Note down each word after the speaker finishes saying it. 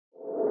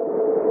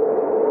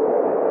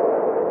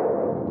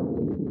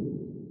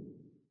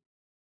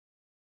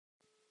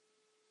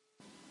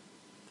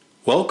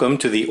Welcome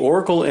to the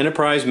Oracle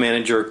Enterprise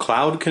Manager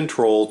Cloud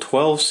Control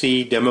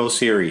 12c demo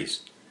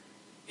series.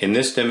 In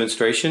this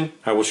demonstration,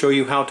 I will show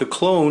you how to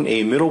clone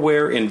a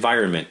middleware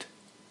environment.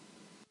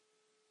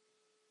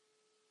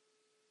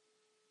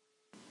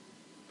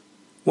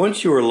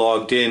 Once you are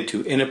logged in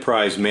to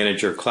Enterprise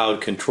Manager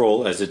Cloud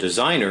Control as a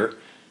designer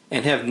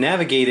and have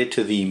navigated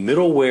to the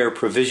Middleware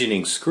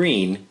Provisioning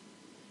screen,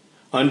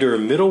 under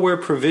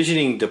Middleware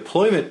Provisioning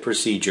Deployment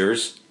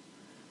Procedures,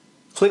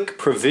 click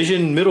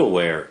Provision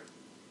Middleware,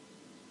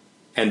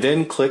 and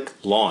then click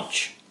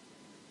Launch.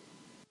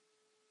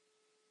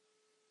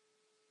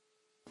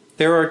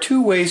 There are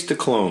two ways to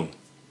clone: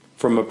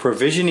 from a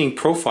provisioning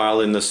profile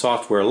in the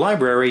software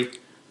library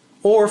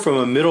or from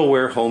a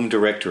middleware home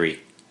directory.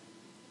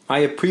 I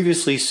have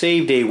previously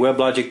saved a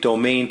WebLogic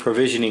Domain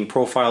provisioning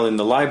profile in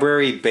the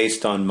library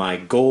based on my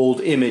gold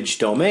image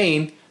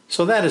domain,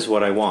 so that is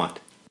what I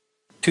want.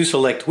 To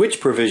select which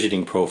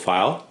provisioning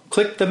profile,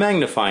 click the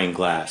magnifying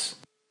glass.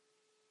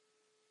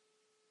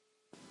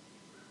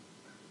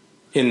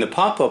 In the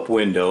pop-up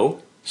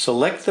window,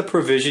 select the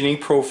provisioning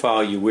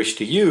profile you wish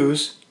to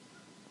use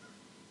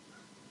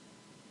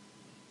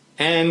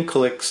and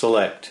click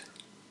Select.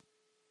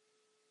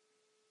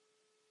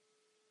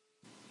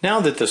 Now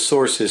that the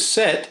source is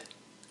set,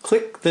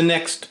 click the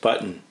Next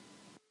button.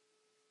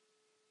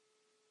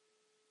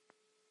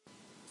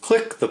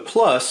 Click the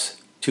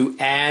plus to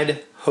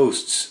add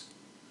hosts.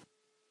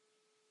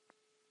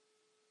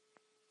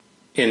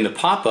 In the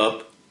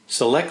pop-up,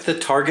 select the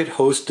target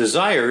host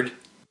desired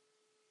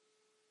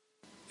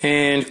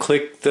and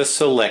click the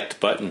Select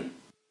button.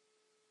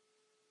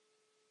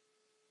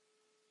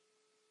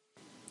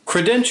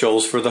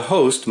 Credentials for the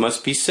host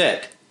must be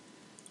set.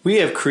 We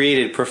have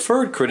created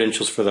preferred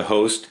credentials for the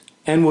host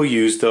and will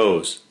use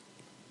those.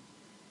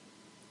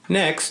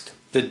 Next,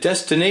 the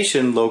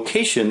destination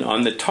location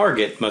on the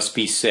target must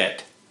be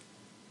set.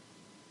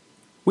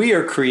 We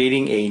are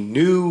creating a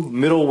new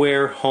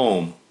middleware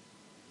home.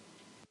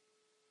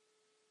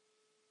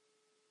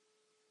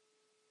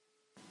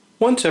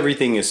 Once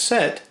everything is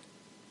set,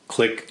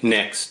 click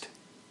Next.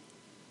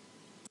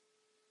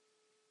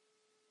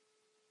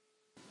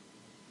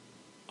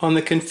 On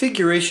the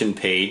configuration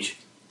page,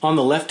 on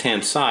the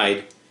left-hand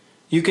side,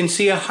 you can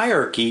see a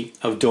hierarchy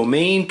of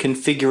domain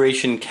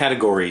configuration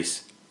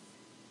categories.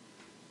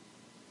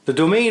 The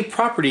Domain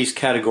Properties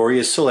category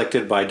is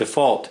selected by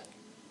default.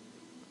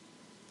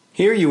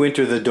 Here you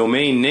enter the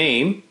domain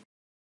name,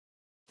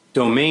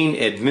 domain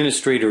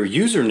administrator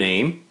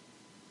username,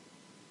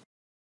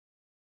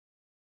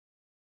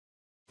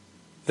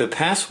 the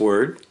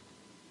password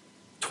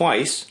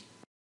twice,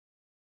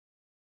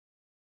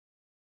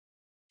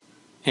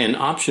 an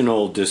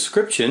optional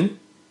description,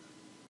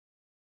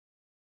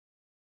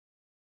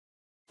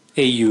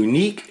 a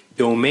unique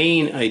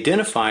domain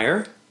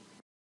identifier,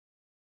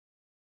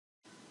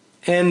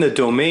 and the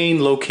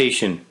domain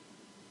location.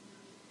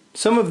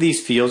 Some of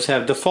these fields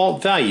have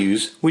default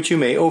values which you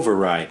may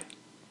override.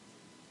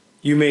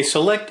 You may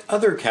select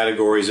other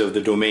categories of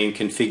the domain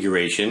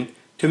configuration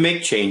to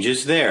make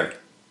changes there.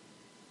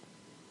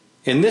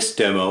 In this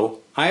demo,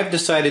 I have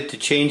decided to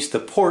change the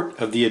port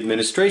of the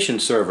administration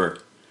server,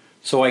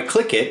 so I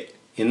click it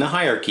in the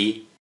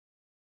hierarchy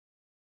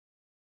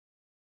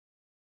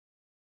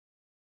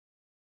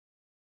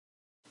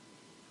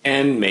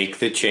and make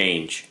the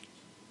change.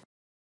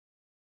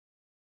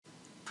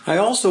 I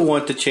also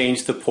want to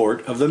change the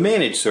port of the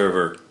managed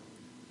server,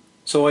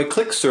 so I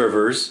click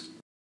Servers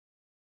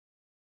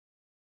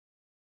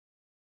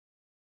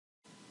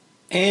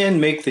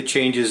and make the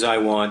changes I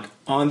want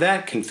on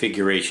that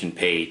configuration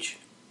page.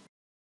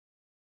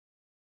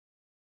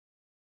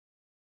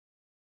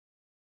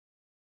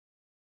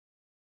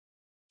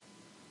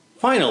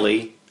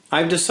 Finally,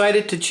 I've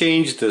decided to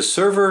change the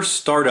server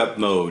startup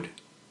mode.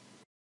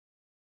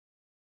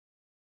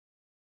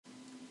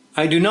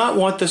 I do not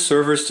want the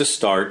servers to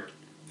start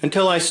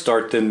until I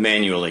start them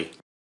manually.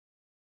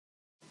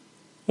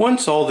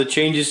 Once all the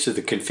changes to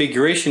the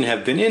configuration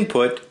have been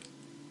input,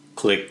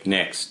 click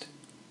Next.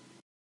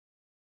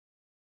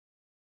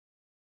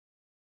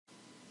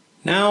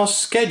 Now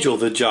schedule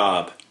the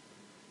job.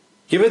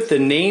 Give it the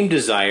name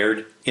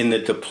desired in the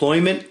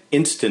Deployment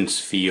Instance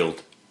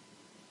field.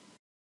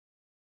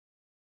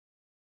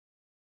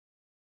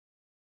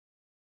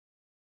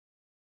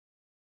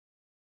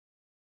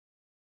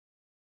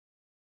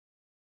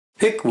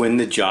 Pick when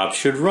the job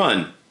should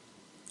run.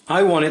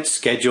 I want it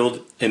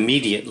scheduled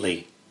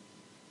immediately.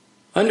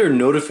 Under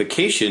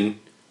Notification,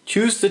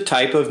 choose the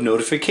type of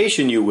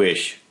notification you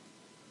wish.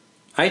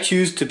 I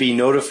choose to be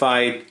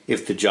notified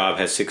if the job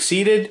has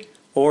succeeded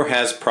or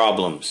has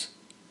problems.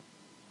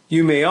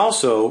 You may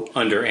also,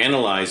 under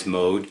Analyze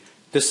mode,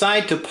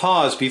 decide to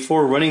pause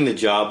before running the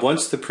job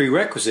once the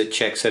prerequisite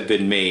checks have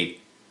been made.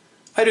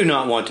 I do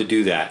not want to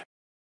do that.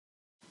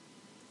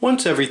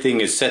 Once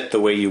everything is set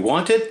the way you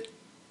want it,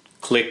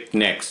 click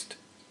Next.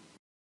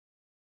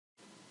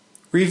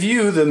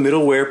 Review the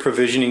middleware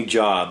provisioning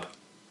job.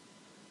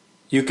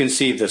 You can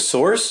see the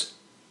source,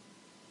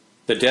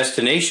 the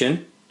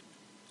destination,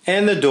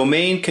 and the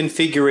domain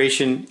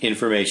configuration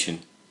information.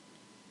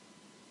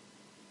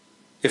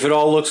 If it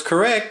all looks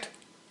correct,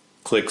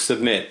 click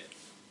Submit.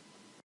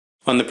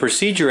 On the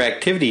Procedure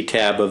Activity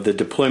tab of the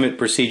Deployment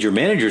Procedure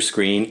Manager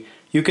screen,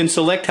 you can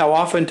select how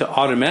often to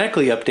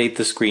automatically update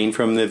the screen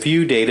from the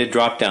View Data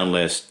drop-down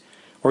list,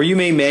 or you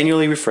may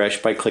manually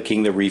refresh by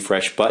clicking the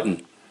Refresh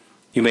button.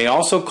 You may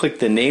also click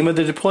the name of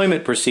the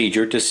deployment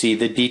procedure to see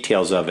the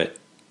details of it.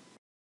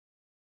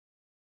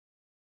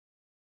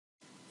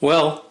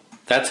 Well,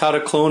 that's how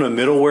to clone a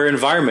middleware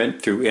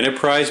environment through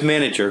Enterprise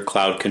Manager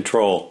Cloud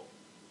Control.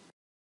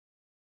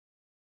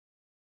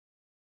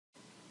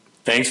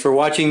 Thanks for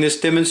watching this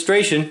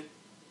demonstration.